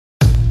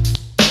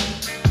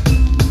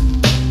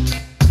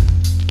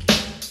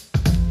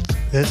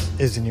This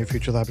is the Near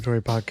Future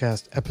Laboratory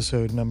Podcast,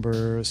 episode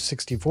number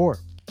 64.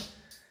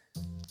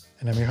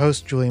 And I'm your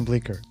host, Julian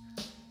Bleeker.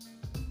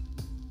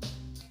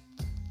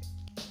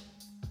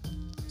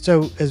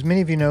 So, as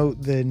many of you know,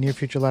 the Near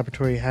Future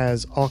Laboratory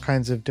has all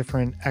kinds of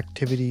different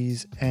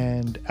activities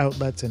and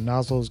outlets and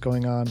nozzles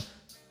going on.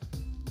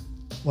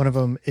 One of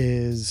them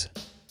is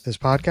this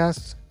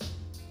podcast.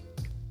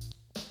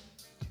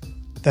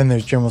 Then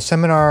there's General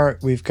Seminar.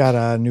 We've got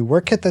a new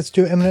work kit that's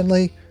due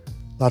imminently.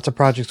 Lots of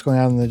projects going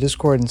on in the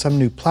Discord and some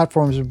new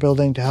platforms we're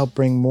building to help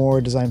bring more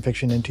design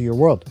fiction into your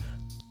world.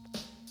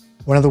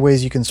 One of the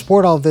ways you can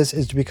support all of this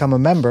is to become a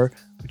member,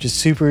 which is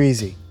super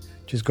easy.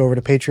 Just go over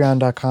to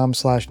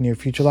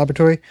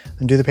patreon.com/nearfuturelaboratory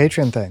and do the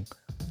Patreon thing.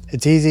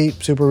 It's easy,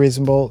 super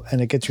reasonable,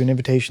 and it gets you an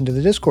invitation to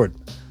the Discord.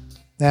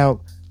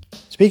 Now,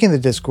 speaking of the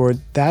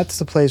Discord, that's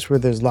the place where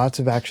there's lots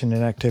of action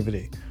and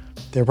activity.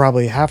 There are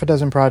probably half a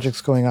dozen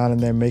projects going on in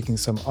there making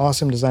some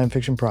awesome design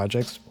fiction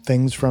projects,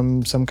 things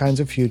from some kinds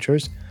of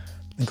futures,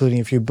 including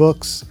a few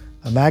books,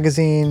 a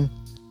magazine,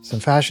 some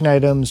fashion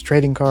items,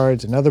 trading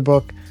cards, another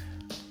book.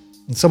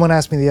 And someone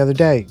asked me the other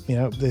day,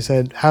 they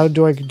said, how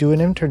do I do an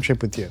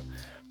internship with you?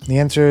 And the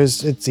answer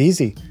is, it's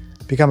easy.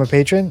 Become a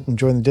patron and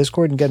join the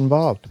Discord and get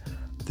involved.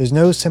 There's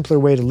no simpler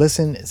way to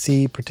listen,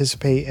 see,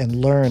 participate, and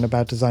learn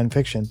about design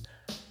fiction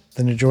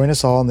than to join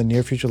us all in the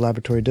Near Future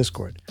Laboratory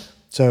Discord.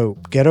 So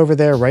get over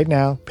there right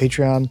now,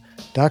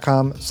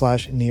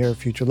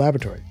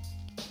 patreon.com/nearfuturelaboratory.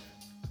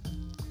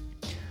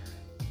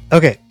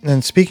 Okay,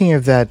 and speaking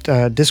of that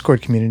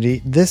Discord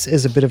community, this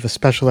is a bit of a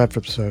special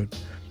episode.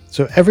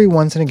 So every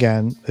once and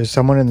again, there's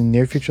someone in the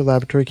Near Future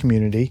Laboratory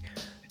community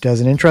who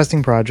does an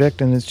interesting project,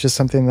 and it's just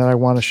something that I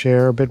want to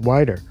share a bit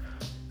wider.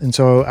 And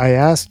so I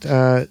asked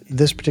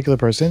this particular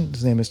person,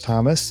 his name is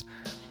Thomas,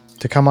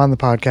 to come on the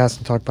podcast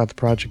and talk about the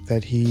project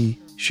that he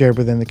shared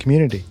within the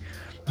community.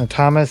 Now,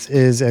 Thomas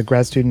is a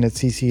grad student at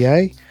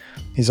CCA.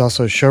 He's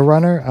also a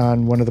showrunner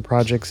on one of the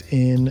projects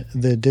in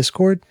the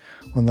Discord,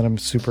 one that I'm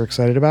super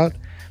excited about.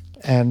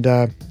 And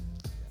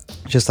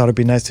just thought it'd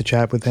be nice to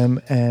chat with him,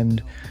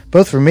 and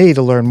both for me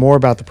to learn more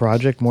about the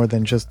project, more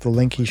than just the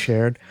link he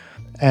shared,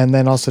 and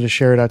then also to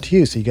share it out to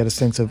you so you get a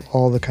sense of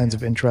all the kinds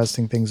of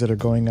interesting things that are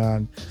going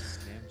on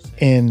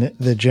in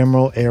the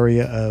general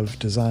area of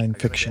design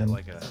fiction,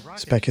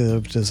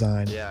 speculative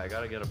design,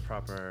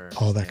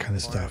 all that kind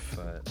of stuff.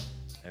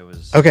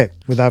 Okay,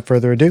 without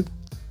further ado,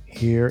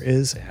 here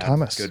is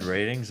Thomas. Good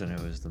ratings, and it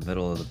was the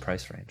middle of the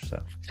price range.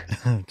 So,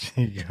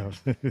 there you go.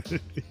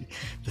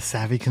 The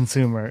savvy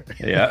consumer.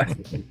 Yeah,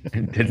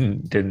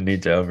 didn't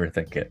need to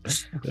overthink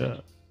it.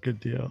 Yeah, good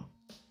deal.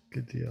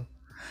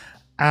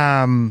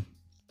 Do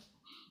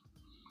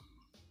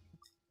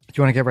you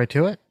want to get right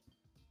to it?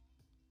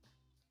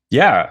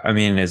 Yeah, I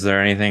mean, is there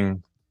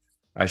anything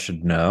I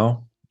should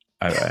know?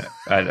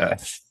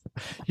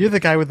 You're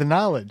the guy with the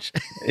knowledge.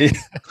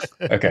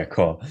 Okay,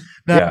 cool.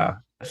 No. Yeah.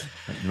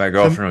 My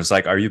girlfriend was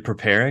like, "Are you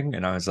preparing?"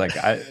 And I was like,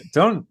 "I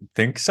don't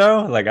think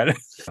so."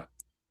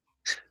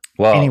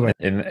 Well, anyway,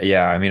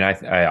 I mean,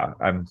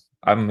 I'm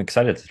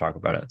excited to talk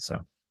about it.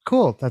 So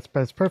cool.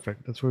 That's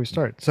perfect. That's where we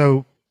start.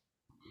 So,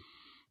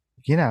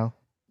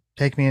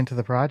 take me into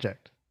the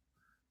project.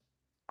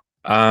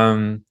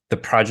 The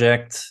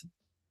project,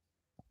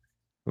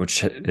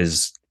 which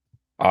is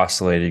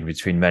oscillating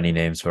between many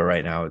names, but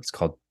right now it's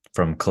called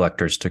From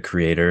Collectors to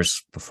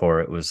Creators. Before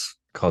it was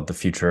called The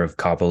Future of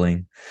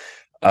Cobbling.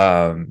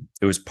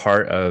 It was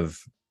part of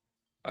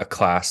a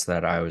class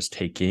that I was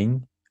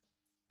taking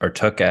or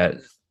took at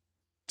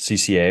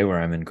CCA, where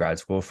I'm in grad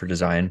school for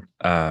design,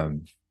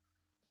 called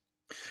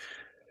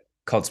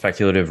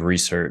Speculative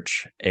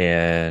Research.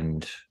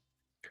 And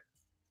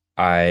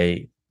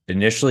I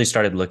initially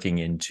started looking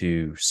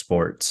into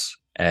sports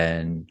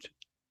and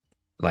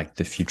like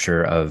the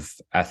future of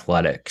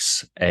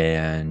athletics.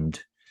 And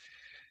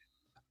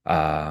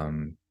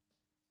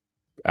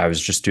I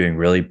was just doing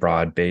really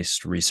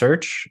broad-based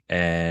research,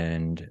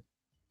 and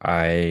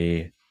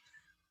I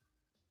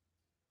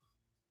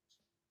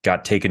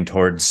got taken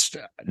towards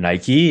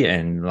Nike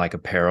and like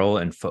apparel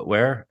and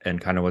footwear and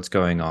kind of what's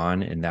going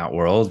on in that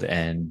world.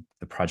 And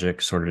the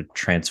project sort of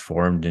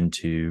transformed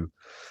into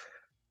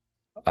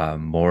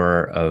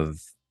more of,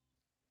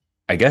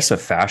 I guess, a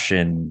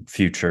fashion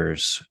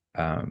futures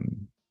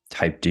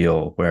type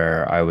deal,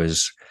 where I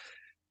was,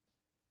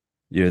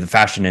 the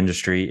fashion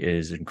industry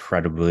is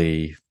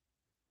incredibly,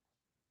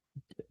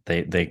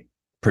 they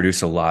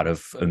produce a lot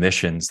of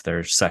emissions.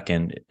 They're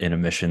second in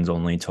emissions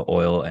only to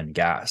oil and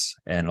gas.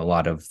 And a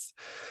lot of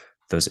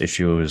those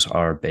issues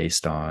are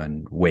based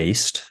on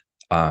waste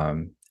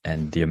and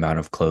the amount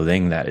of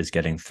clothing that is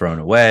getting thrown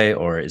away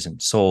or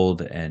isn't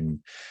sold.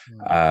 And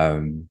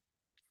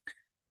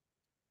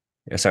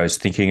yes, I was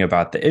thinking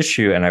about the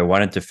issue, and I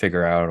wanted to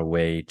figure out a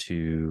way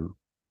to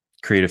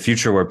create a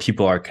future where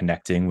people are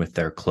connecting with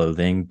their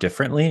clothing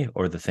differently,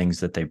 or the things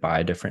that they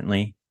buy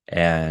differently.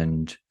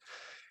 And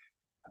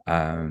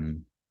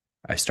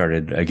I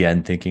started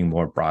again thinking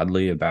more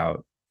broadly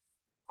about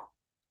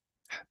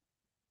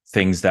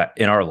things that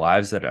in our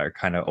lives that are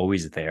kind of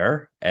always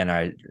there. And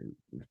I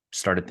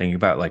started thinking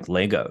about like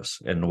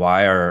Legos and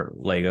why are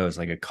Legos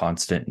like a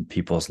constant in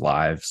people's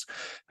lives?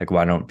 Like,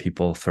 why don't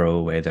people throw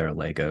away their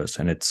Legos?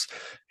 And it's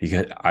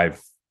because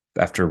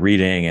after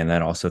reading and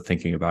then also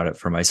thinking about it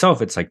for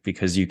myself, it's like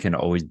because you can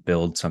always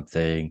build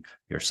something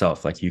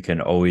yourself. Like you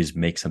can always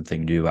make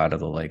something new out of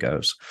the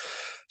Legos.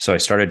 So I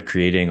started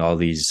creating all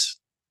these,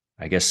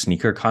 I guess,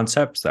 sneaker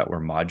concepts that were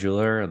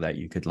modular that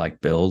you could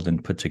like build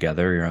and put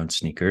together your own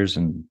sneakers,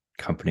 and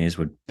companies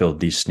would build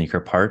these sneaker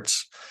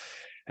parts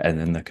and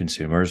then the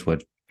consumers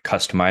would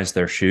customize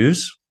their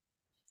shoes.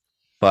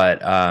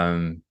 But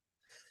I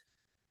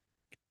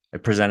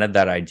presented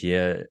that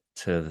idea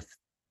to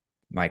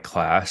my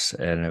class,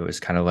 and it was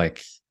kind of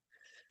like,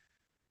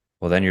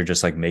 well, then you're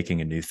just like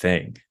making a new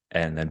thing,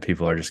 and then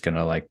people are just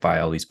gonna like buy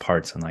all these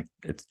parts, and like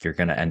you're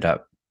gonna end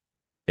up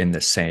in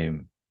the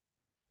same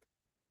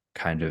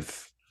kind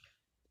of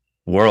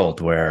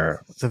world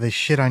where, So they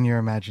shit on your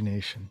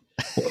imagination.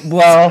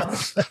 well,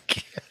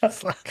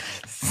 It's like,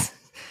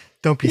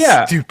 don't be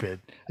yeah, stupid.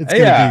 It's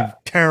going to yeah. be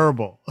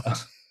terrible.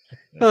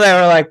 Well, they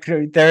were like,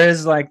 there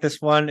is like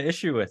this one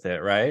issue with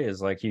it, right?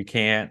 Is like you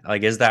can't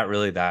like, is that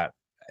really that?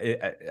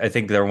 I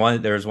think there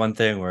was one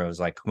thing where I was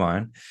like, come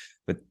on,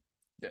 but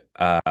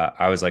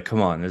I was like,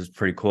 come on, this is a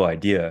pretty cool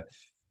idea.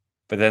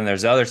 But then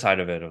there's the other side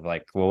of it of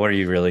like, well, what are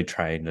you really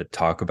trying to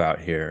talk about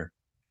here?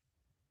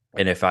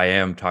 And if I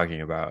am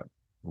talking about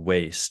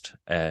waste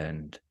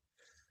and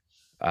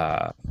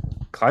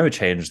climate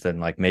change, then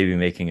like maybe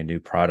making a new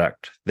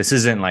product. This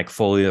isn't like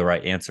fully the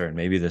right answer, and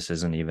maybe this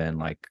isn't even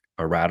like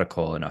a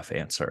radical enough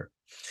answer.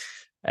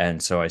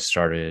 And so I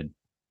started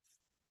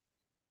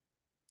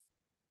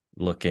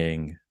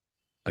looking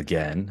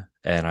again,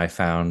 and I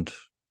found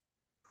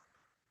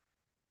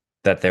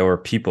that there were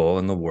people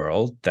in the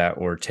world that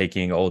were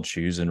taking old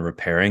shoes and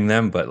repairing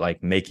them, but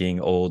like making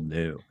old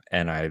new.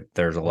 And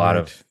there's a lot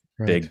of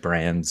Right. big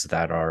brands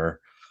that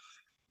are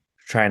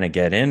trying to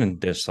get in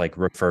this like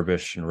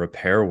refurbish and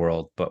repair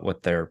world, but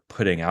what they're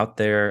putting out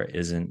there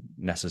isn't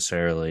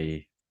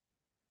necessarily,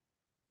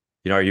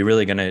 are you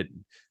really going to,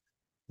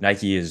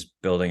 Nike is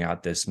building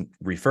out this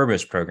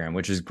refurbished program,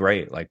 which is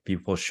great. Like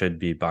people should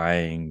be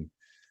buying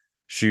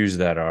shoes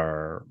that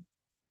are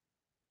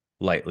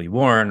lightly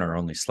worn or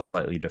only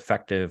slightly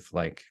defective.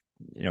 Like,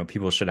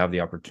 people should have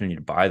the opportunity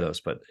to buy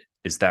those, but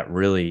is that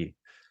really,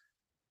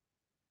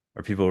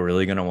 are people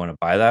really going to want to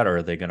buy that, or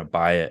are they going to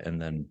buy it and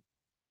then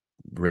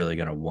really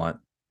going to want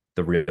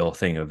the real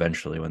thing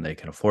eventually when they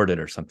can afford it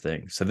or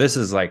something? So this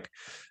is like,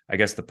 I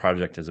guess the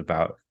project is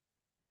about,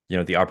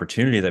 the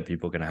opportunity that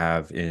people can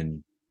have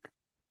in,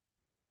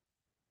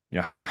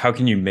 how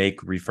can you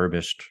make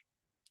refurbished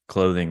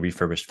clothing,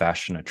 refurbished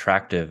fashion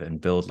attractive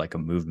and build like a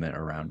movement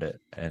around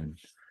it? And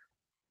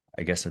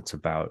I guess it's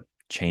about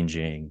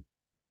changing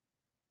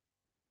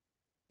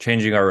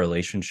our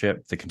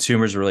relationship, the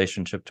consumer's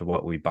relationship to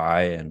what we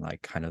buy, and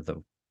like kind of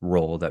the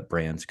role that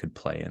brands could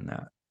play in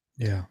that.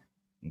 Yeah.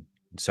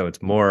 So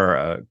it's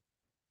more,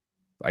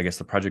 I guess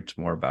the project's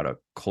more about a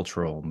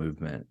cultural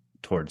movement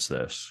towards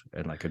this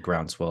and like a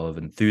groundswell of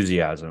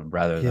enthusiasm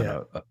rather than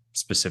a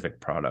specific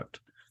product.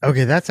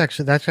 Okay, that's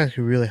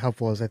actually really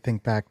helpful as I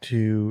think back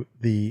to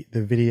the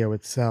video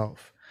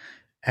itself.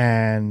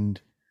 And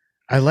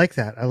I like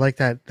that. I like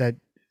that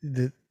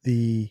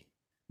the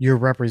you're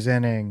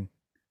representing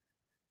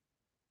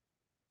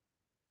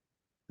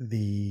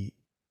the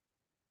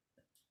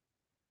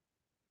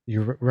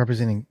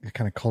representing the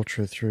kind of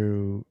culture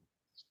through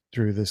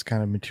this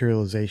kind of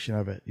materialization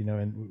of it, in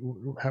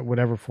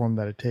whatever form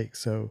that it takes.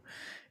 So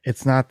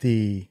it's not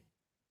the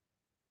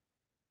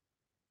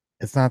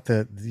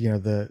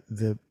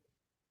the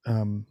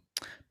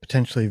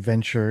potentially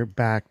venture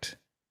backed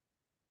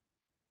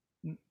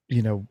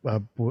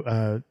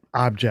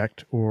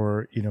object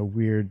or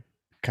weird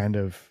kind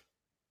of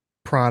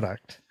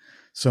product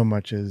so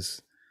much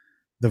as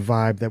the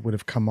vibe that would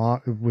have come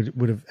off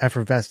would have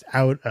effervesced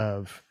out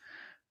of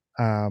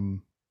or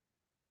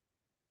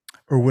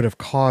would have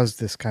caused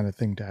this kind of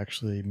thing to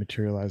actually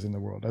materialize in the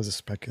world as a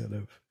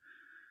speculative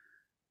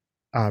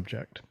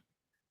object.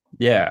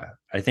 Yeah,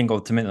 I think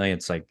ultimately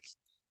it's like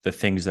the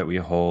things that we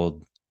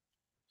hold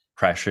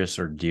precious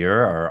or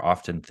dear are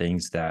often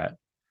things that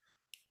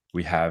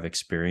we have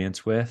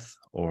experience with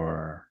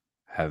or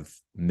have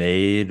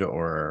made,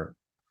 or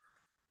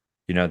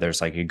there's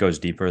like, it goes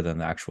deeper than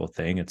the actual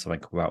thing. It's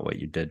like about what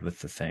you did with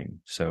the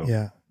thing. So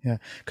Yeah,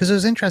 because it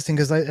was interesting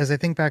because as I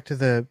think back to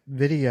the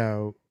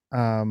video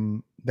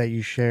that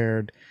you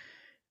shared,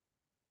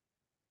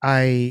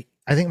 I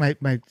think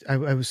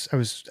I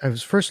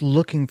was first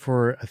looking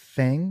for a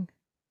thing,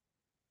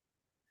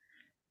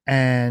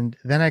 and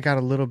then I got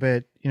a little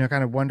bit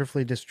kind of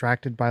wonderfully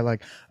distracted by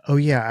like, oh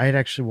yeah, I'd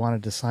actually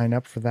wanted to sign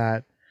up for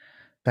that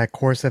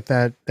course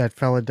that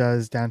fella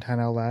does downtown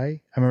LA.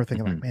 I remember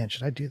thinking like, man,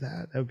 should I do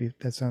that?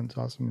 That sounds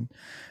awesome.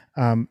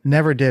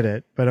 Never did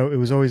it, but it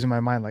was always in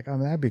my mind like, oh,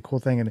 that'd be a cool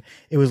thing. And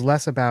it was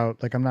less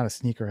about like, I'm not a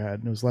sneakerhead,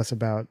 and it was less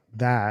about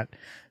that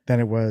than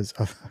it was.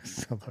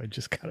 Although I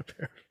just got a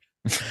pair.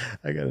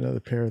 I got another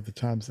pair of the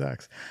Tom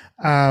Sachs.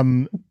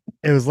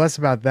 It was less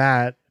about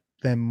that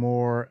than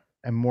more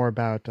and more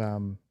about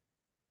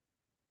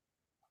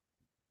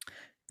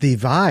the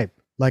vibe.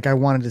 Like I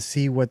wanted to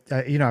see what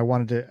I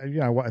wanted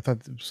to. I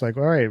thought it was like,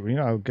 all right,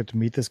 I'll get to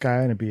meet this guy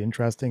and it'd be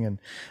interesting, and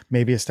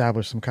maybe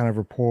establish some kind of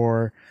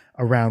rapport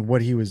around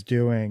what he was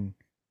doing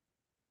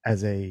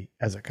as a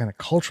kind of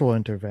cultural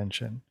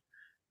intervention.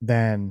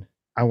 Then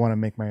I want to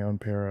make my own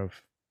pair of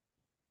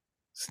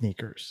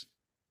sneakers.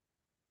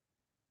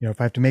 If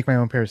I have to make my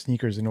own pair of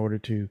sneakers in order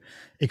to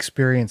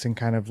experience and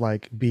kind of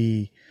like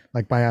be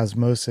like by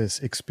osmosis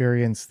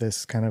experience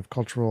this kind of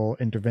cultural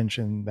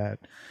intervention that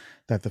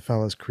the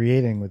fellow's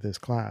creating with this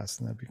class,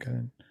 and that'd be kind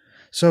of.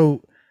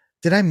 So,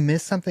 did I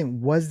miss something?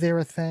 Was there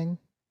a thing?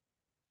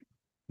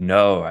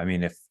 No, I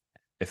mean,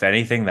 if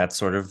anything, that's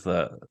sort of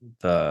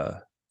the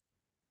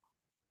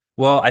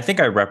well, I think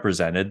I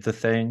represented the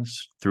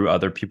things through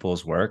other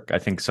people's work. I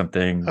think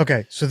something.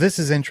 Okay, so this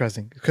is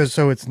interesting because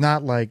so it's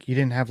not like you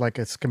didn't have like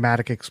a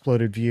schematic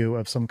exploded view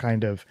of some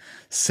kind of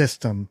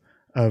system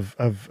of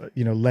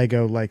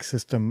Lego like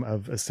system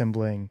of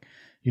assembling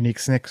unique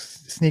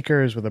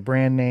sneakers with a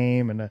brand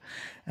name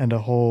and a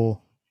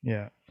whole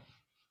yeah.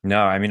 No,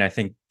 I mean, I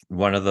think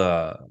one of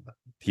the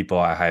people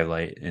I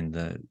highlight in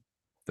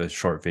the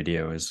short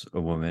video is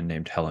a woman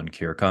named Helen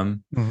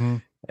Kiercombe, Mm-hmm.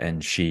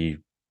 and she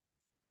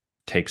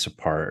takes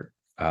apart.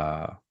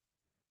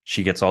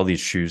 She gets all these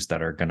shoes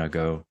that are gonna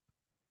go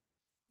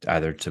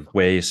either to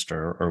waste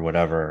or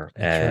whatever,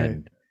 That's right.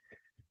 and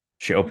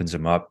she opens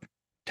them up,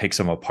 takes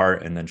them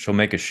apart, and then she'll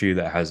make a shoe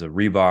that has a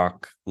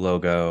Reebok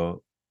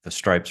logo, the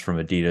stripes from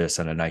Adidas,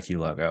 and a Nike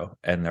logo,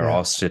 and they're Yeah.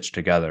 all stitched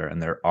together,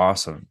 and they're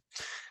awesome.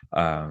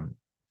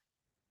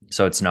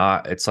 So it's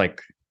not. It's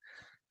like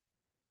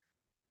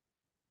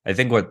I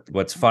think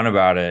what's fun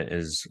about it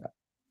is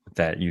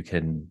that you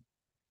can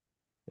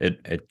it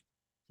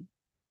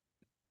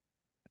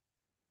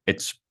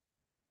it's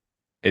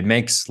it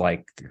makes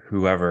like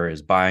whoever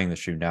is buying the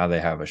shoe now they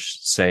have a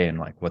say in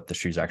like what the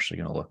shoe's actually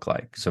going to look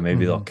like. So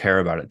maybe they'll Mm-hmm. care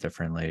about it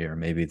differently, or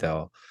maybe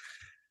they'll.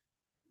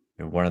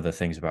 One of the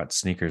things about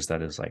sneakers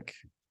that is like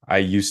I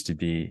used to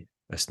be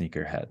a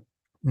sneakerhead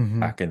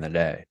Mm-hmm. back in the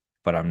day,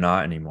 but I'm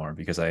not anymore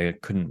because I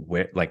couldn't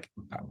wear like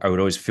I would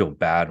always feel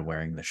bad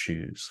wearing the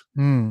shoes,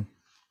 Mm.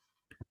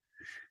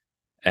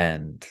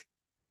 and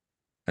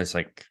it's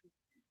like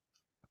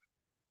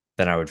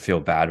then I would feel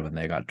bad when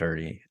they got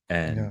dirty. Yeah.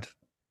 And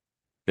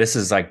this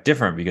is like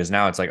different because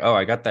now it's like, oh,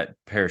 I got that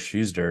pair of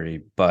shoes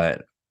dirty,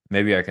 but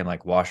maybe I can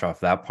like wash off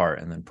that part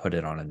and then put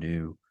it on a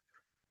new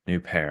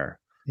pair.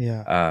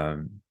 Yeah.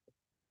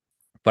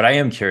 But I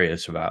am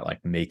curious about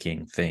like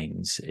making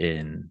things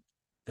in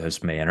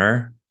this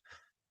manner,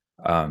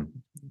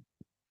 um,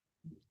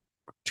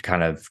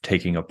 kind of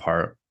taking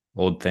apart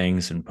old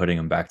things and putting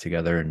them back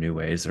together in new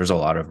ways. There's a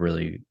lot of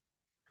really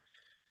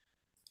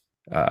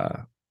uh,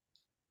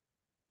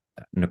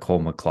 Nicole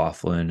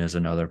McLaughlin is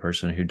another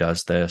person who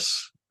does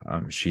this.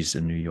 She's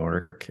in New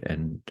York,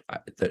 and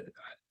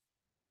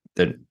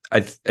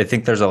I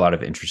think there's a lot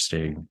of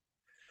interesting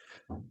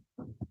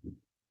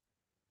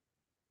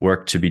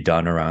work to be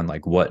done around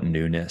like what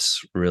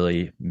newness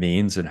really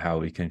means and how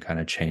we can kind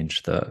of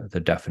change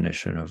the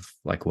definition of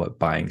like what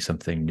buying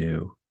something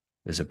new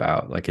is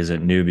about. Like, is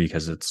it new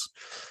because it's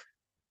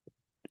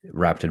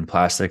wrapped in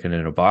plastic and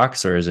in a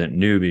box, or is it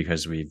new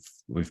because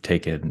we've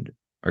taken,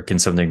 or can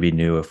something be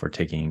new if we're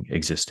taking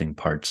existing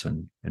parts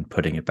and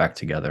putting it back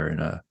together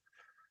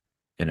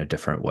in a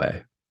different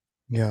way,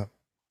 Yeah.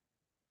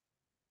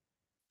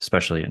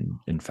 especially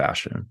in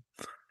fashion.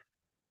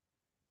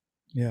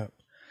 Yeah.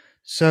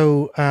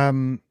 So,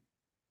 can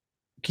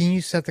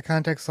you set the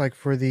context like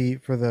for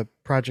the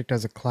project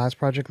as a class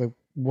project? Like,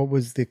 what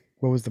was the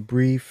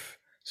brief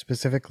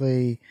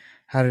specifically?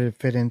 How did it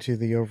fit into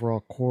the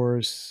overall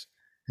course?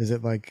 Is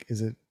it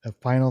a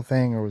final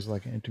thing or was it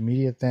like an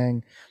intermediate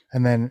thing?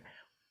 And then,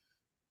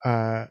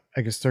 I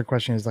guess third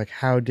question is like,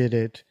 how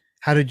did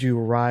you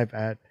arrive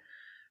at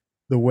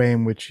the way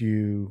in which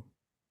you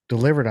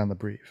delivered on the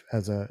brief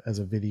as a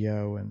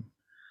video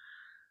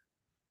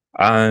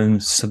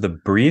and So the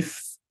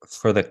brief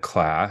for the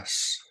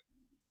class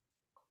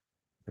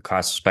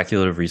of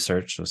speculative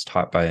research was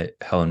taught by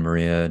Helen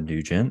Maria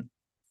Nugent.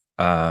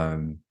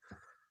 Um,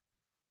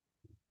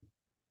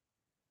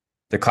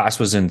 the class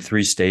was in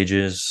 3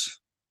 stages.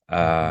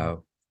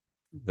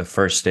 The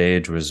first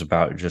stage was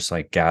about just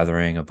like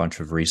gathering a bunch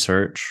of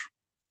research,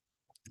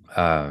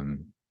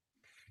 um,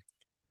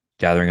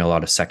 gathering a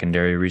lot of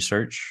secondary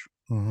research,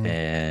 mm-hmm.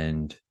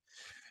 and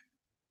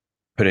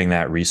putting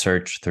that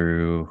research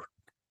through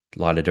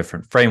a lot of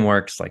different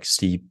frameworks like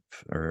STEEP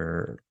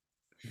or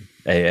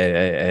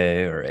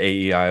AAAA or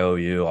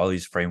AEIOU, all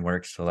these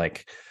frameworks to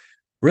like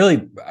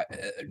really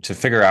to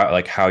figure out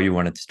like how you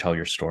wanted to tell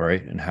your story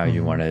and how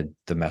you Mm-hmm. wanted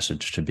the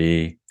message to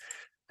be.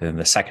 And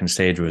the second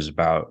stage was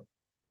about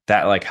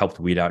that, like helped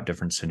weed out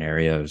different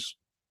scenarios.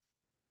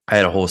 I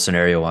had a whole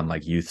scenario on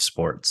like youth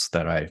sports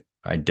that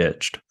I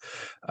ditched,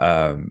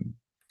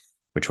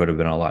 which would have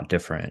been a lot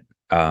different.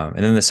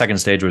 And then the second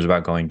stage was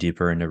about going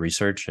deeper into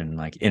research and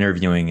like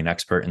interviewing an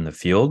expert in the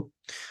field.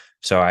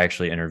 So I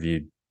actually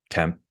interviewed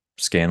Kemp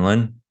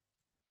Scanlon,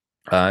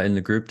 in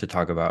the group to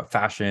talk about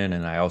fashion,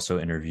 and I also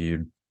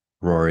interviewed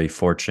Rory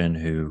Fortune,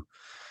 who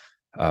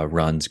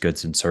runs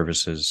goods and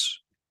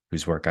services,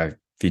 whose work I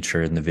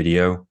feature in the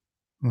video.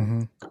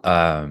 Mm-hmm.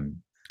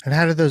 Um, And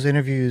how did those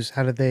interviews?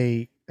 How did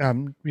they?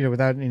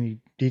 Without any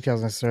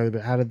details necessarily,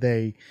 but how did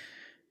they?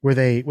 Were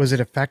they? Was it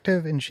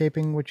effective in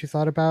shaping what you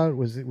thought about?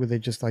 Were they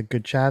just like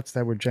good chats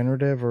that were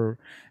generative, or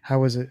how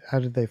was it? How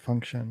did they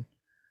function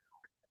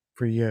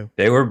for you?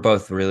 they were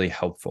both really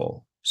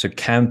helpful. So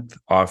Kemp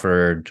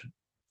offered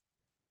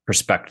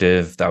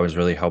perspective that was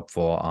really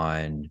helpful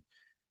on,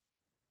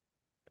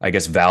 I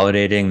guess,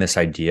 validating this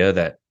idea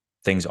that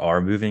things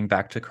are moving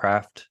back to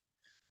craft.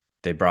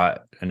 They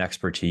brought an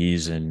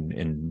expertise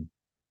in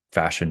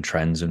fashion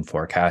trends and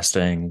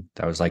forecasting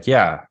that was like,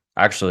 yeah,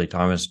 actually,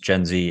 Thomas,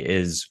 Gen Z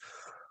is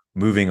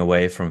moving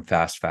away from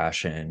fast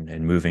fashion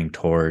and moving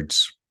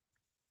towards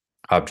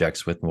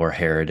objects with more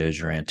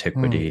heritage or Mm,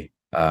 antiquity.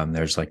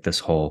 There's like this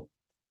whole,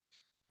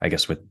 I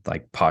guess, with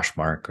like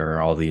Poshmark or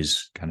all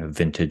these kind of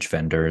vintage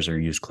vendors or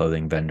used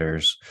clothing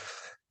vendors.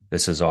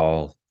 This is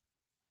all,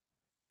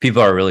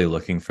 people are really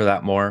looking for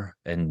that more,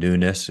 and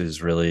newness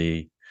is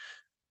really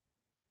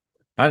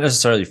not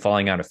necessarily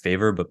falling out of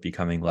favor, but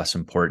becoming less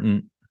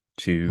important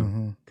to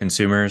mm-hmm.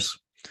 consumers.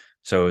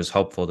 So it was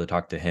helpful to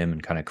talk to him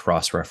and kind of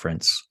cross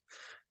reference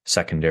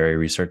secondary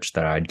research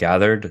that I'd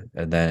gathered.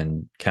 And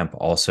then Kemp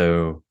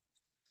also,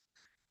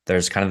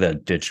 there's kind of the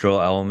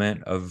digital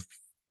element of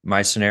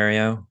my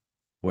scenario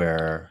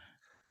where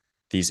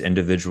these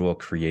individual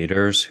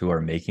creators who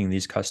are making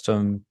these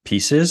custom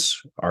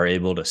pieces are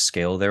able to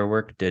scale their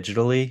work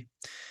digitally,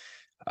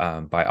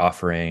 by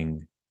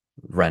offering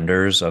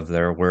renders of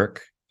their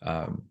work,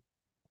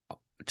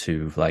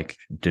 to like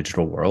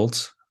digital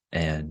worlds.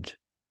 And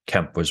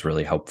Kemp was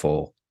really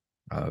helpful,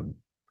 um,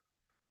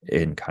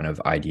 in kind of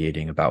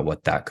ideating about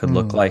what that could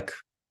look Mm, like.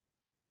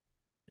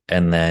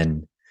 And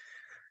then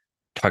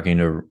talking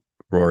to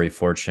Rory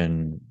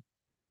Fortune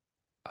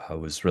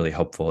was really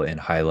helpful in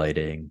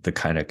highlighting the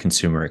kind of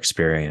consumer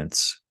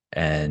experience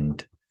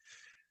and,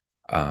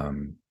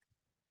 um,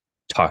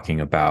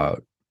 talking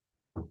about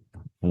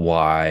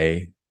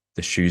why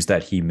the shoes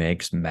that he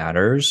makes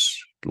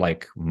matters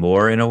like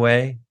more in a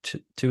way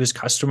to his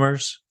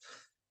customers,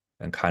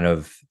 and kind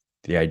of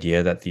the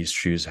idea that these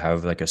shoes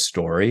have like a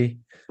story,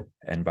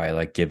 and by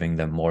like giving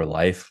them more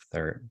life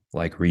they're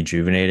like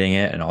rejuvenating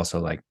it. And also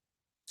like,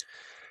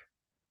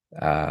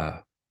 uh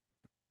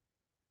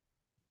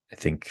I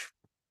think,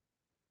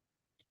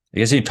 I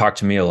guess he talked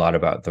to me a lot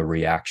about the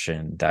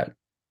reaction that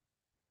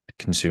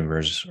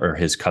consumers or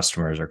his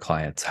customers or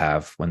clients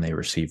have when they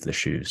receive the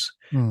shoes,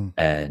 mm,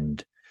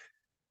 and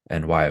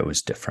why it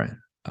was different.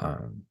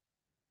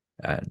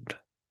 And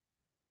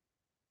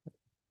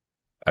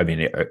I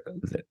mean,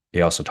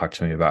 he also talked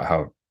to me about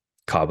how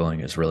cobbling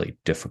is really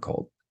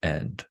difficult,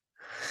 and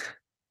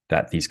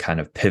that these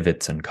kind of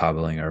pivots in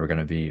cobbling are going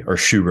to be, or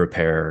shoe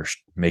repair,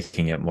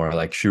 making it more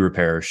like shoe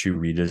repair or shoe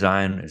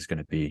redesign is going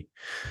to be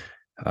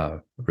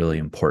really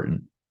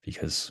important,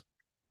 because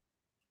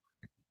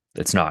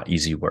it's not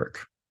easy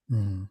work.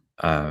 mm,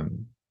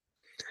 Um,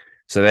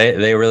 so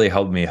they really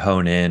helped me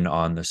hone in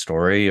on the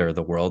story or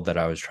the world that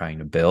I was trying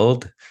to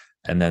build.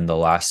 And then the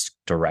last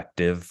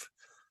directive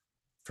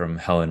from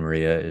Helen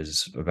Maria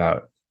is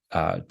about,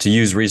 to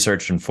use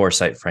research and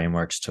foresight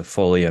frameworks to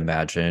fully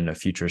imagine a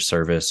future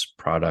service,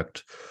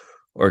 product,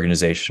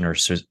 organization, or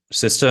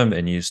system,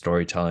 and use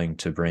storytelling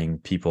to bring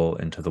people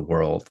into the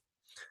world.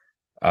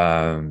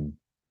 Um,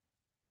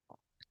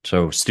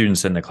 so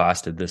students in the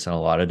class did this in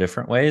a lot of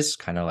different ways,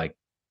 kind of like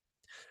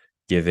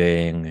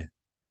giving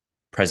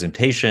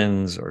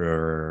presentations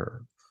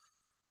or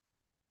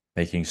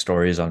making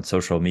stories on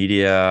social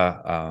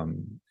media,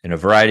 in a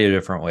variety of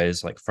different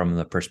ways, like from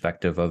the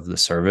perspective of the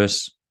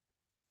service.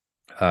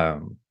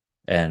 Um,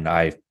 and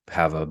I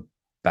have a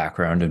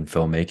background in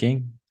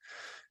filmmaking,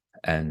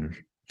 and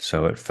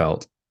so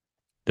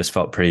this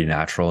felt pretty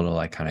natural to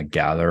like kind of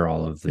gather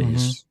all of mm-hmm.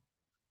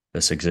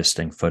 this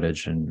existing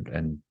footage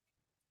and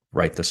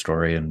write the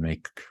story and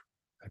make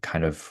a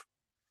kind of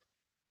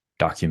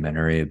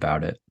documentary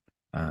about it.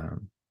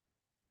 Um,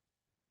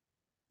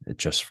 it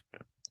just,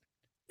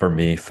 for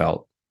me,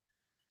 felt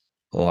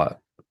a lot,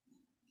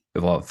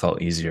 well, it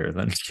felt easier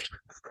than,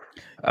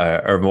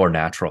 or more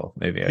natural,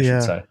 maybe I should Yeah.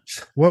 say.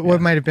 What Yeah.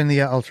 might have been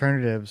the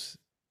alternatives,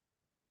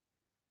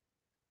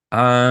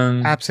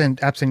 Um,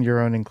 absent your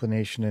own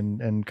inclination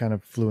and kind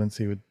of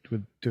fluency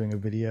with doing a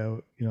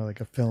video, like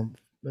a film,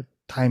 a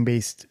time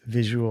based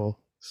visual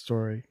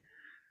story.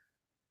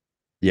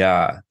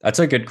 yeah, that's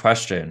a good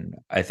question.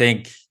 I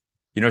think,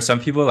 some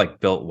people like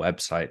built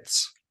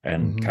websites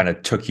and Mm-hmm. kind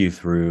of took you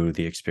through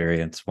the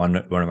experience. One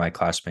of my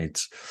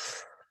classmates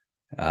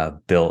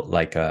built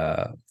like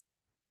an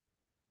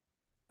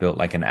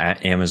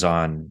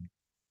Amazon.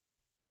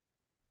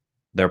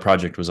 Their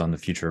project was on the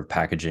future of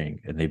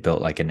packaging, and they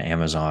built like an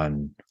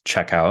Amazon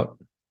checkout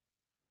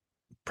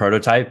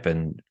prototype.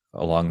 And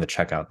along the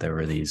checkout, there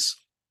were these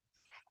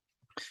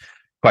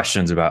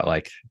questions about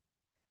like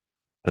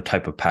the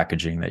type of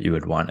packaging that you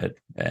would want it,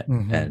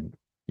 Mm-hmm. and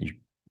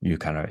you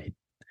kind of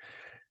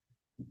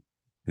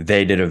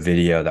they did a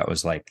video that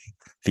was like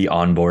the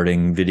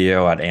onboarding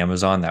video at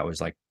Amazon that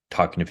was like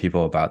talking to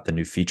people about the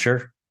new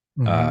feature.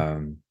 Mm-hmm.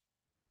 Um,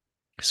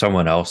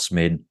 someone else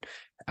made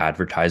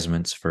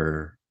advertisements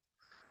for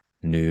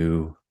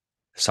new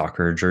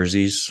soccer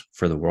jerseys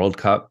for the World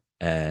Cup,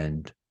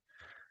 and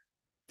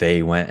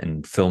they went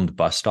and filmed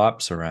bus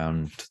stops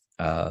around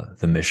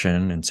the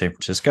Mission in San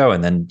Francisco.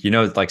 And then,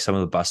 like some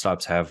of the bus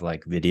stops have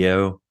like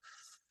video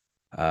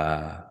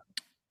uh,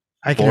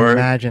 I can for it.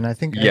 imagine. I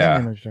think I know Yeah.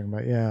 what you're talking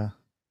about. Yeah.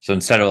 So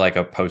instead of like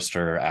a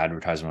poster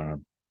advertisement on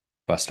a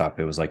bus stop,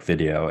 it was like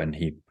video, and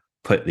he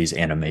put these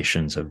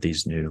animations of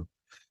these new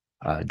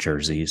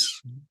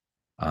jerseys.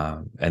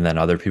 And then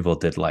other people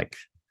did like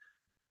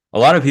a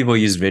lot of people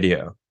used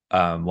video.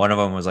 One of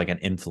them was like an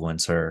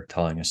influencer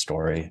telling a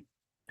story.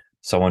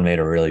 Someone made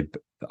a really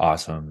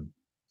awesome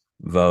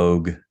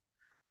Vogue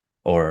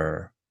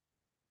or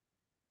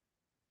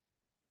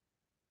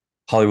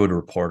Hollywood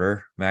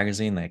Reporter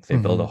magazine. Like they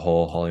build Mm-hmm. a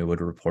whole Hollywood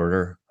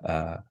Reporter.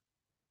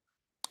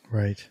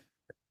 Right.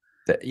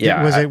 Was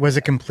Yeah,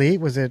 it complete?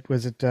 Was it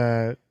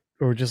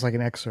or just like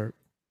an excerpt?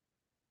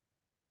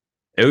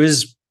 it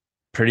was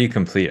pretty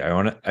complete.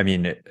 I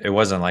mean, it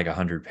wasn't like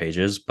 100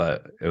 pages,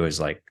 but it was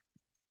like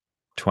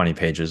 20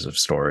 pages of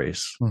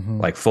stories,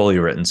 Mm-hmm. like fully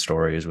written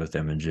stories with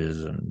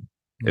images. And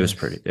it was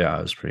Nice.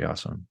 it was pretty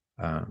awesome.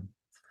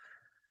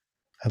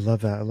 I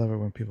love that. I love it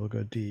when people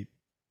go deep.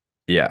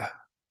 Yeah.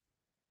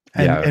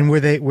 And Yeah.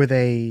 were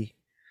they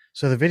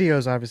so the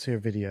videos obviously are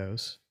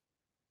videos.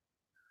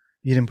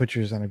 You didn't put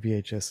yours on a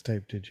VHS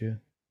tape, did you?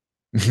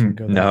 You didn't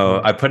go that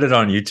No, far. I put it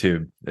on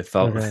YouTube. It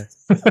felt Okay.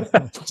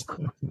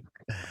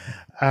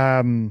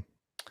 um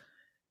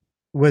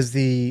was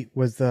the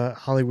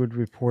Hollywood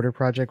Reporter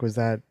project, was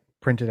that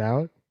printed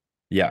out?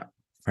 yeah, Yeah.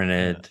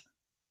 printed.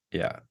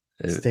 Yeah.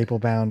 Staple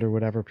bound or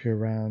whatever, pure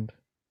round.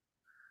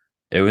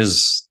 It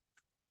was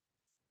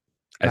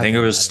I Not think that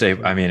it it was matters,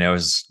 stable. I yeah. mean,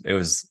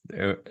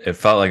 it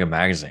felt like a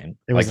magazine.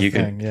 It was Like a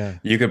thing, yeah.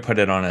 you could put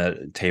it on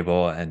a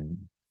table and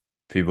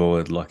people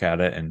would look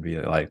at it and be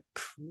like,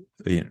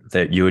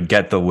 that you would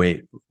get the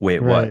wait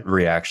what Right.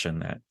 reaction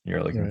that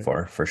you're looking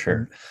Right. for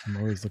sure. I'm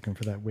always looking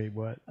for that wait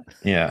what.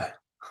 Yeah.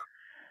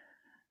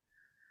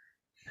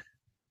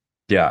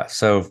 Yeah.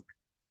 So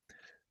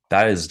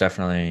that is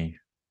definitely,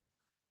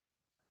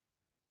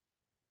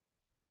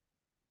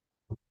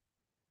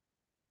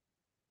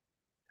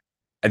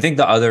 I think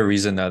the other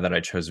reason though that I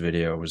chose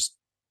video was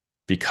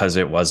because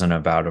it wasn't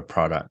about a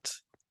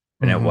product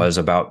and it Mm-hmm. was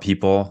about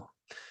people.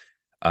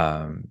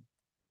 Um,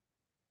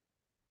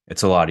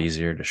 it's a lot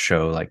easier to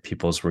show like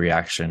people's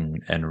reaction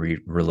and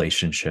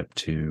relationship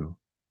to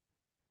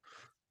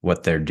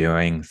what they're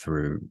doing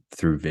through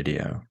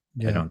video.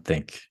 I Yeah. don't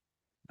think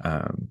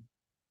um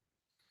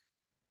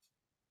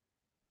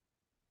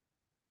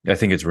I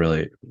think it's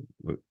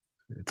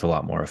a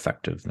lot more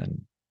effective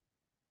than,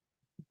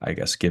 I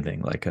guess,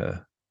 giving like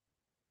a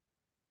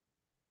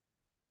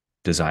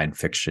design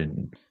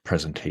fiction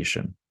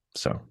presentation.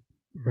 So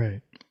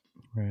Right.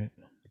 Right.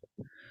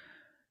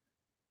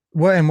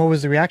 What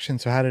was the reaction?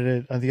 So how did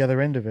it on the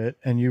other end of it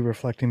and you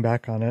reflecting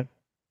back on it?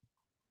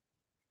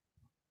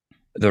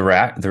 the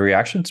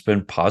reaction's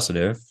been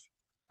positive.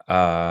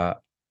 uh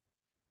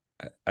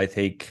I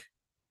think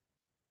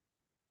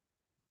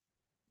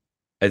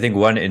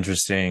one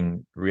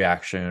interesting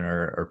reaction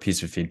or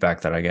piece of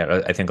feedback that I get,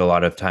 I think a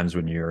lot of times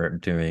when you're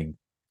doing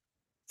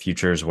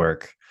futures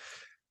work,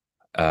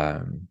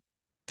 um,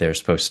 there's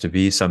supposed to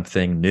be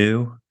something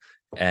new.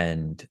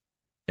 And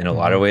in a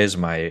lot of Mm-hmm. ways,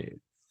 my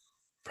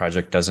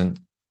project doesn't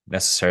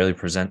necessarily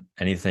present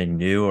anything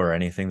new or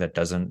anything that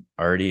doesn't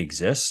already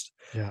exist.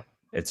 Yeah.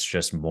 It's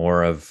just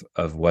more of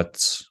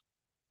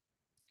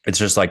it's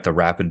just like the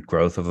rapid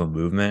growth of a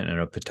movement and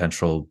a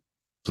potential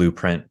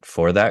blueprint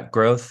for that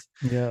growth.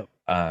 Yeah.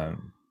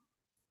 Um,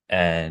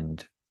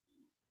 and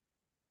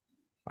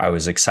I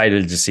was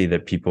excited to see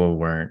that people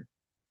weren't,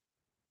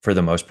 for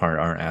the most part,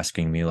 aren't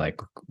asking me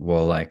like,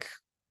 well, like,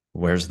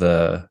 where's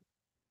the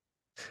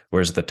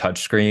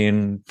touch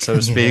screen, so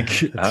to Yeah,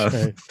 speak. that's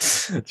right.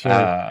 That's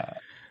right.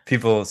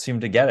 People seem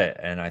to get it,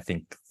 and I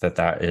think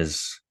that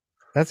is,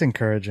 That's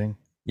encouraging.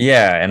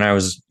 yeah. And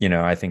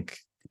I think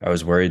I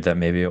was worried that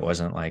maybe it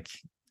wasn't like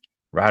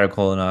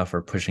radical enough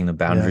or pushing the Yeah.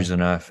 boundaries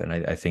enough, and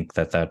I think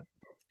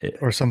it,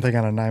 Or something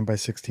on a 9 by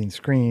 16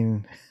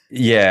 screen.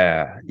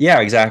 yeah,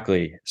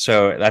 exactly.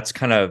 So that's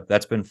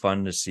been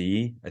fun to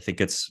see. I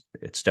think it's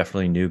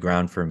definitely new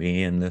ground for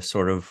me in this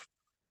sort of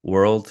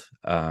world.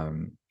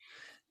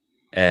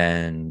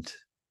 And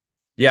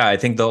yeah, I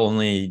think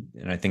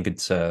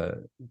it's a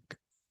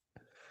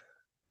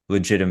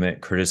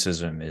legitimate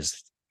criticism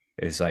is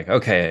like,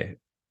 okay,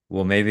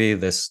 well, maybe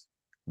this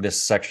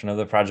section of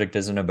the project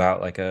isn't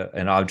about like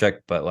an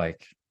object, but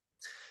like,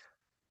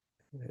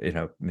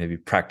 maybe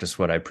practice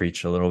what I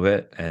preach a little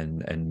bit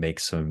and make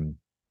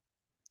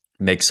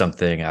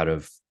something out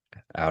of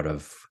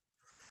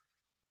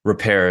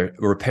repair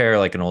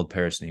like an old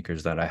pair of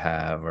sneakers that I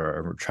have,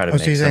 or try to Oh,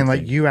 so make you're saying like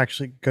something. you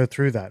actually go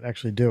through that,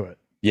 actually do it.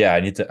 Yeah,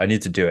 I need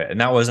to do it. And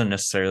that wasn't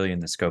necessarily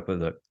in the scope of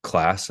the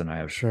class, and I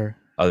have Sure.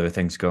 other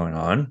things going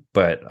on,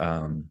 but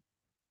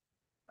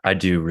I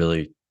do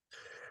really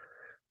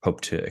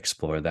hope to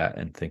explore that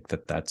and think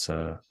that that's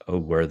a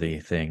worthy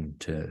thing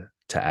to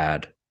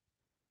add.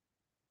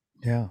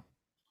 Yeah.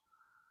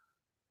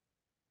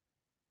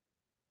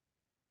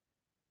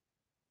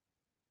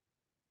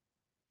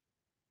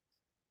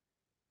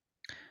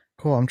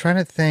 Cool. I'm trying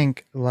to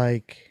think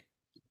like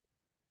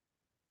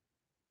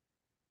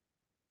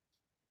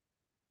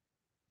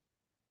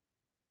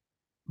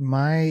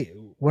my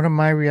one of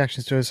my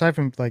reactions to it, aside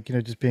from like,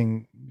 just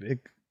being it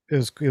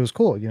was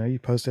cool. You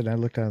posted and I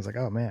looked at it, I was like,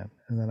 oh man.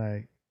 And then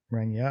I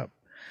rang you up.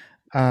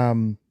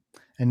 Um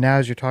and now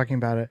as you're talking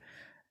about it,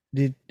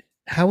 did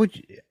how would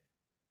you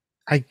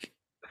I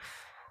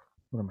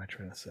what am I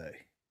trying to say?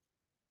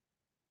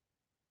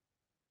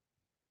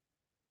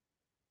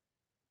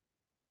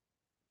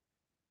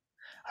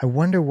 I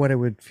wonder what it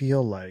would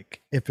feel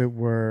like if it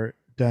were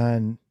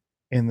done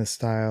in the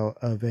style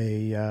of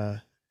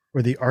where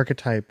the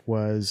archetype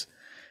was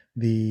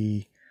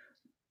the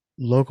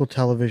local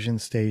television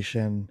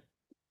station,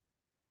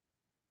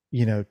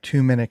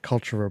 2-minute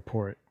culture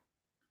report.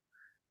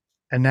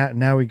 And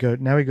now we go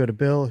to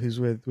Bill, who's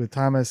with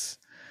Thomas,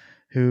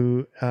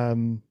 who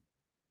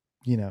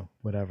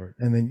whatever.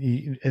 And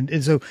then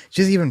and so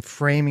just even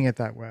framing it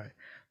that way,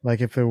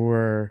 like if it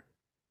were,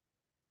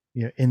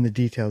 in the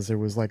details there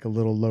was like a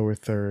little lower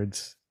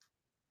thirds,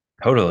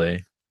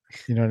 Totally.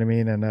 you know what I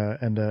mean, and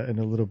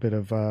a little bit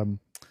of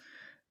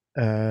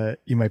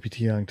you might be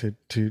too young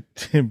to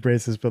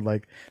embrace this, but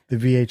like the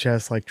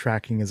VHS like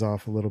tracking is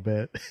off a little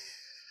bit.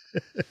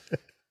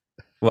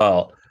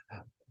 Well,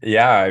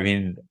 yeah, I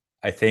mean,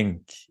 I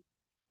think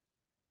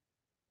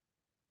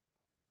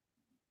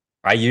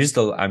I used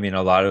I mean,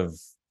 a lot of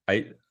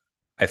I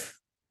I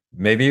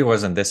maybe it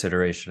wasn't this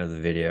iteration of the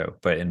video,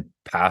 but in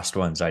past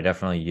ones, I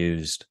definitely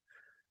used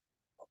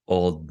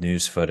old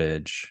news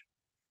footage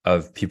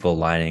of people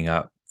lining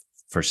up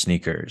for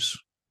sneakers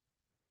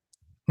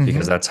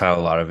because Hmm. that's how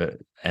a lot of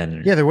it.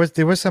 And Yeah, there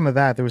was some of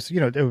that. There was,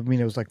 I mean,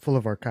 it was like full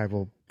of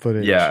archival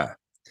footage. yeah,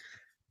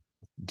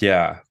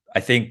 yeah, I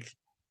think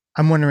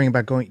I'm wondering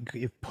about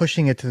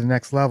pushing it to the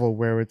next level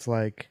where it's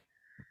like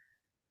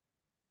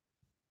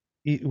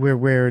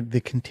where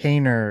the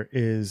container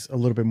is a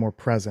little bit more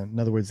present. In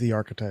other words, the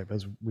archetype,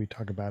 as we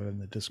talk about it in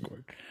the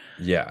Discord.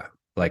 yeah,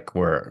 like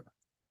where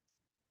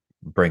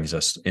brings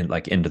us in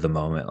like into the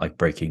moment, like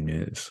breaking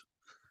news.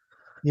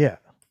 Yeah,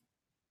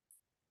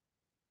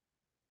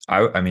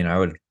 I mean, I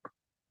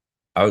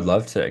would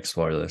love to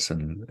explore this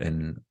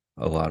in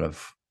a lot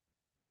of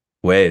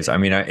ways. I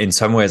mean, in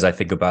some ways, I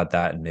think about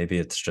that, and maybe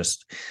it's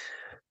just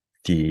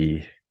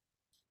the.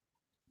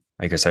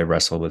 I guess I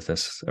wrestle with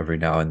this every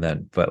now and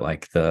then, but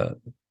like the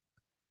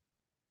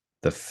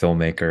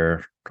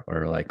filmmaker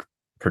or like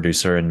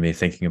producer in me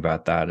thinking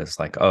about that is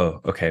like,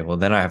 oh, okay, well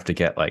then I have to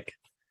get like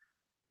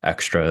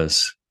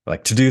extras,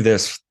 like to do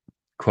this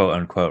quote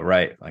unquote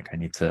right. Like I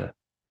need to.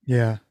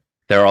 yeah,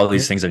 There are all yeah,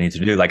 these things I need to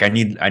do. Like I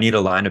need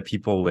a line of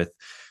people with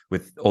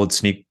old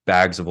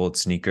bags of old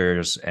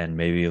sneakers and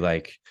maybe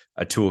like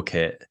a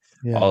toolkit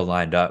yeah. all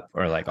lined up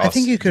or like I all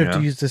think you could you have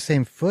know used the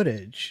same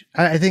footage.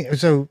 I think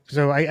so.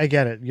 So I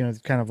get it. It's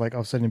kind of like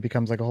all of a sudden it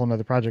becomes like a whole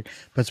nother project.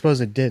 But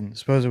suppose it didn't.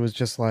 Suppose it was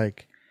just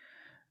like,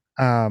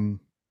 um,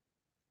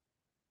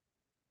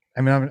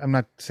 I mean, I'm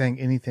not saying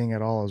anything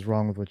at all is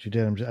wrong with what you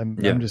did. I'm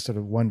yeah just sort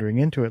of wondering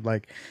into it,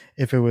 like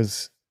if it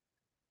was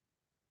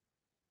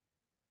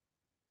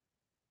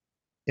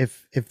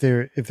if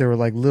there were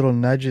like little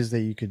nudges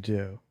that you could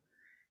do.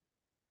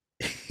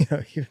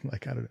 Even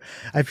like I don't know.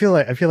 I feel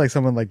like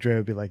someone like Dre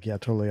would be like, yeah,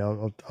 totally.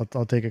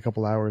 I'll take a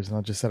couple hours and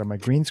I'll just set up my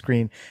green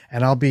screen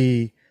and I'll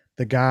be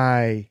the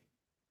guy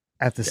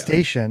at the yeah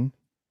station,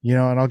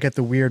 and I'll get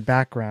the weird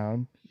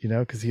background,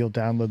 because he'll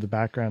download the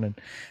background and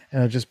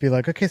I'll just be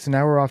like, okay, so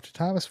now we're off to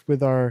Thomas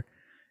with our,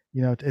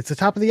 it's the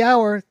top of the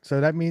hour.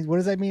 So that means, what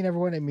does that mean,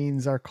 everyone? It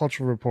means our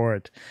cultural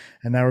report.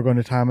 And now we're going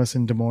to Thomas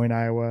in Des Moines,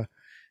 Iowa,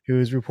 who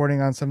is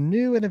reporting on some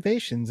new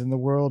innovations in the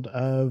world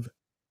of,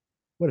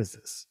 what is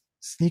this?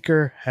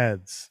 Sneaker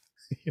heads.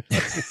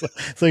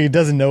 So he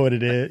doesn't know what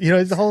it is.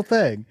 It's the whole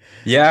thing.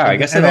 yeah. I And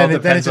guess and it all then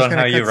it depends just on kind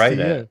how of you cuts to write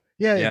it. you.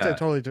 Yeah, Yeah,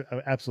 totally,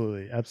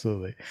 absolutely,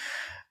 absolutely.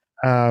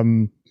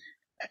 Um,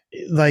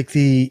 like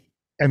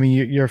I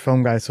mean, you're a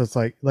film guy, so it's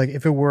like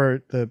if it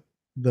were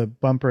the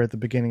bumper at the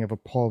beginning of a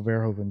Paul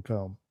Verhoeven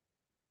film,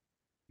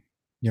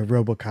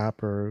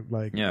 RoboCop, or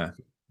like, yeah,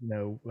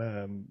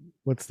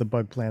 what's the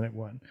Bug Planet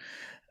one?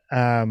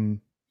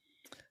 Um,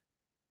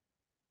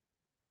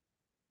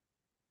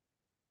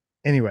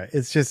 anyway,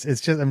 it's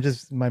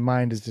just my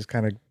mind is just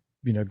kind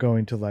of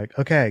going to like,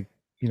 okay,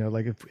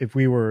 like if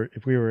we were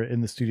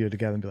in the studio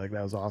together and be like,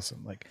 that was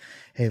awesome, like,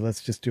 hey,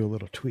 let's just do a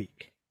little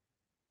tweak,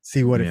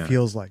 see what it yeah,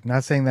 feels like.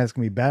 Not saying that's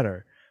gonna be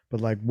better, but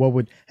like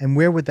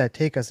where would that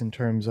take us in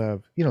terms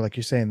of, like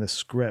you're saying, the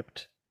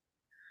script?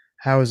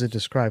 How is it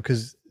described?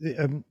 Because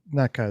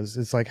not because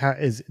it's like, how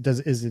is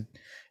it?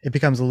 It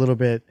becomes a little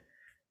bit,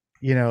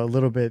 a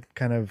little bit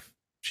kind of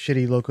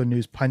shitty local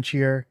news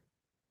punchier,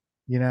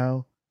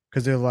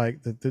 because they're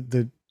like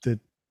the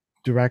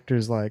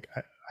director's like,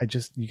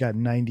 You got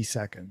 90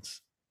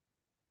 seconds.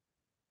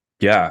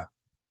 Yeah.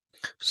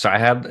 So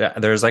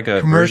there's like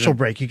a commercial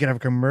break. You can have a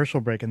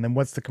commercial break. And then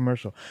what's the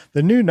commercial?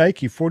 The new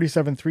Nike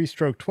 47.3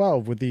 stroke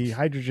 12 with the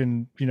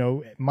hydrogen,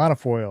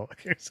 monofoil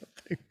or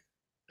something.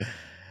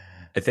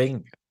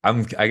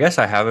 I guess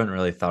I haven't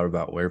really thought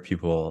about where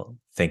people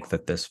think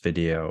that this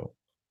video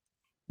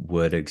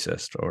would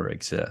exist or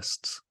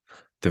exists.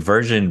 The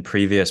version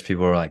previous,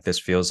 people were like, this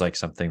feels like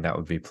something that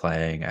would be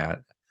playing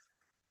at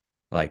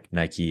like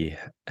Nike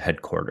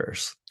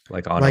headquarters,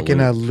 like on like a in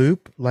loop. a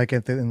loop, like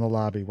in the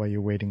lobby while you're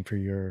waiting for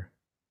your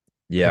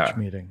pitch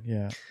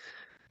meeting.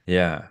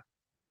 Yeah.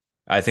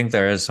 I think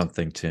there is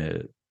something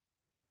to.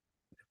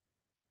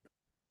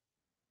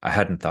 I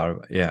hadn't thought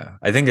about. Yeah,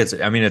 I think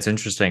it's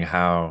interesting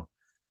how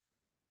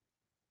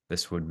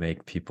this would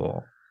make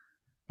people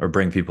or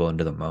bring people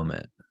into the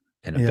moment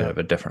in a bit of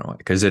a different way,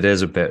 because it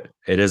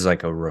is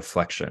like a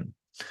reflection.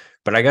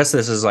 But I guess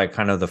this is like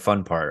kind of the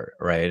fun part,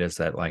 right? Is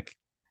that like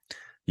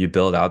you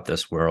build out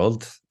this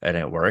world and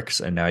it works,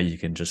 and now you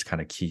can just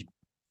kind of keep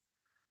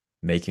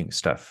making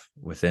stuff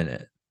within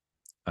it,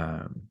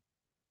 and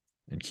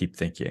keep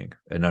thinking,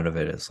 and none of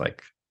it is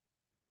like,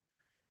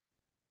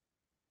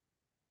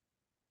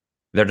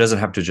 there doesn't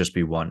have to just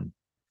be one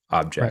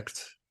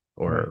object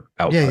or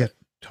output. Yeah,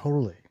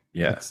 totally.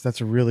 Yeah,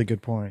 that's a really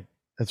good point.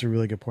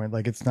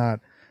 Like it's not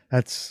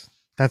that's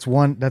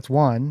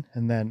one,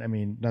 and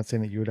then not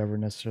saying that you would ever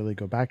necessarily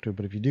go back to it,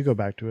 but if you do go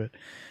back to it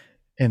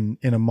in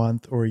a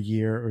month or a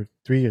year or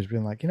 3 years,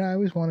 being like, I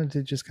always wanted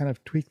to just kind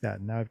of tweak that,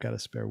 and now I've got a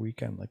spare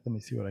weekend, like let me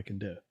see what I can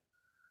do.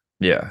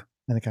 Yeah.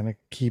 And it kind of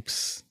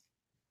keeps,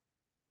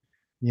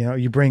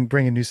 you bring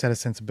a new set of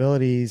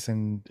sensibilities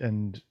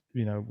and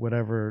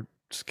whatever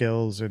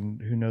skills,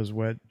 and who knows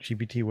what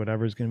GPT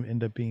whatever is going to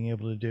end up being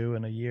able to do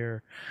in a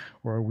year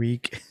or a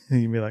week.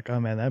 You'd be like, oh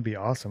man, that'd be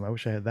awesome. I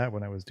wish I had that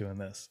when I was doing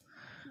this.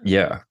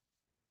 Yeah,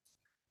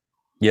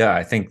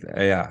 I think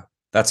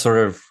that's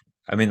sort of,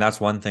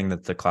 that's one thing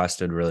that the class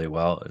did really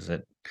well, is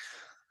it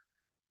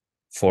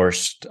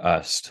forced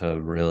us to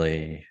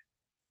really,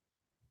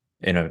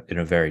 in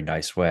a very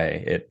nice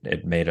way,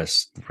 it made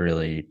us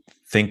really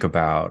think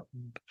about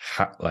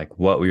how, like,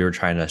 what we were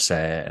trying to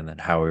say, and then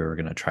how we were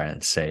going to try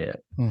and say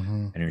it.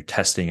 Mm-hmm. And you're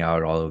testing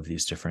out all of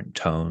these different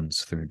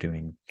tones through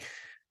doing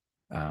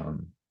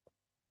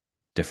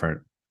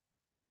different,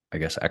 I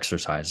guess,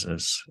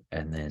 exercises,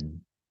 and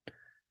then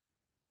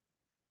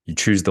you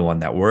choose the one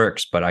that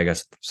works. But I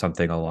guess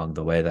something along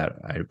the way that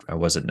I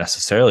wasn't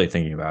necessarily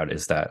thinking about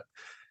is that,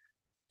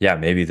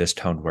 maybe this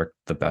tone worked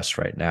the best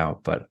right now,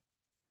 but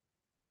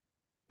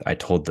I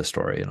told the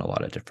story in a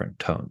lot of different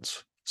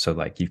tones. So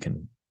like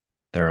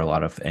there are a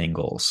lot of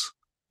angles.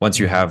 Once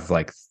you have,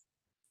 like,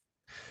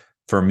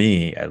 for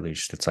me at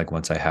least, it's like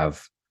once I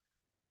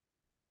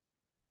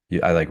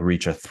like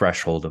reach a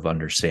threshold of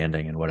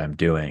understanding in what I'm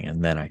doing,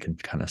 and then I can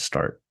kind of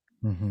start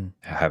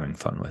having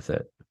fun with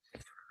it.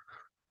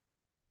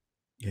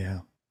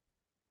 Yeah.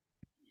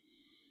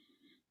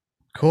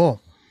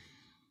 Cool.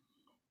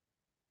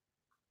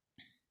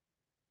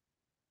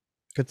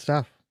 Good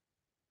stuff.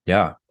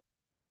 Yeah.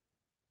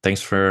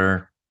 Thanks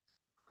for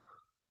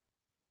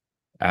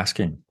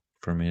asking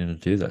for me to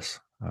do this.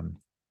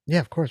 Yeah,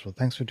 of course. Well,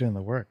 thanks for doing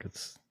the work.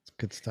 It's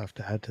good stuff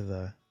to add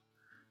to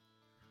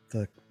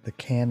the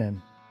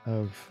canon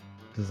of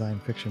design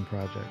fiction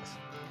projects.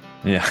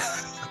 Yeah.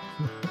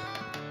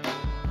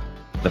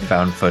 The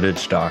found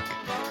footage doc.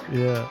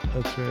 Yeah,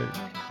 that's right.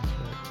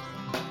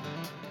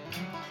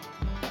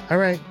 All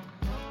right.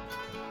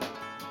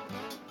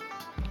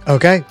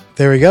 Okay,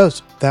 there he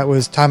goes. That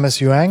was Thomas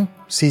Euyang,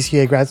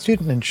 CCA grad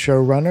student and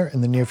showrunner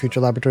in the Near Future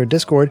Laboratory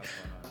Discord,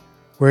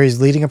 where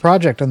he's leading a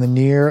project on the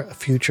near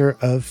future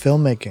of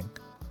filmmaking.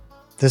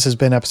 This has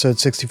been episode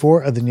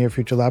 64 of the Near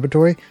Future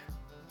Laboratory.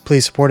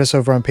 Please support us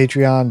over on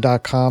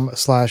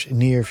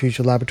patreon.com/Near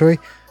Future Laboratory,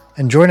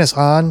 and join us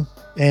on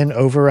and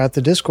over at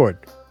the Discord.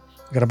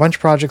 We've got a bunch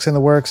of projects in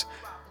the works.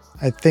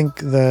 I think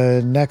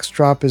the next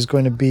drop is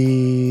going to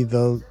be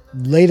the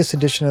latest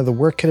edition of the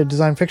work kit of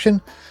design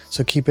fiction,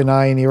 so keep an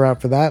eye and ear out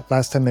for that.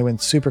 Last time they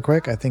went super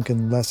quick, I think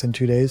in less than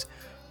 2 days.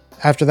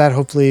 After that,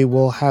 hopefully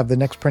we'll have the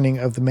next printing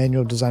of the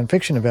manual design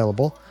fiction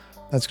available.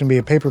 That's going to be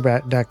a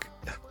paperback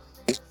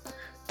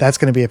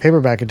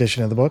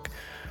edition of the book,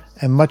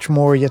 and much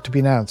more yet to be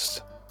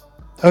announced.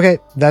 Okay,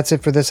 that's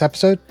it for this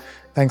episode.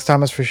 Thanks,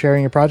 Thomas, for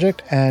sharing your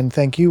project, and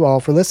thank you all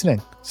for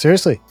listening.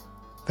 Seriously,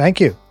 thank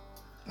you.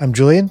 I'm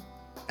Julian,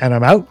 and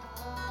I'm out.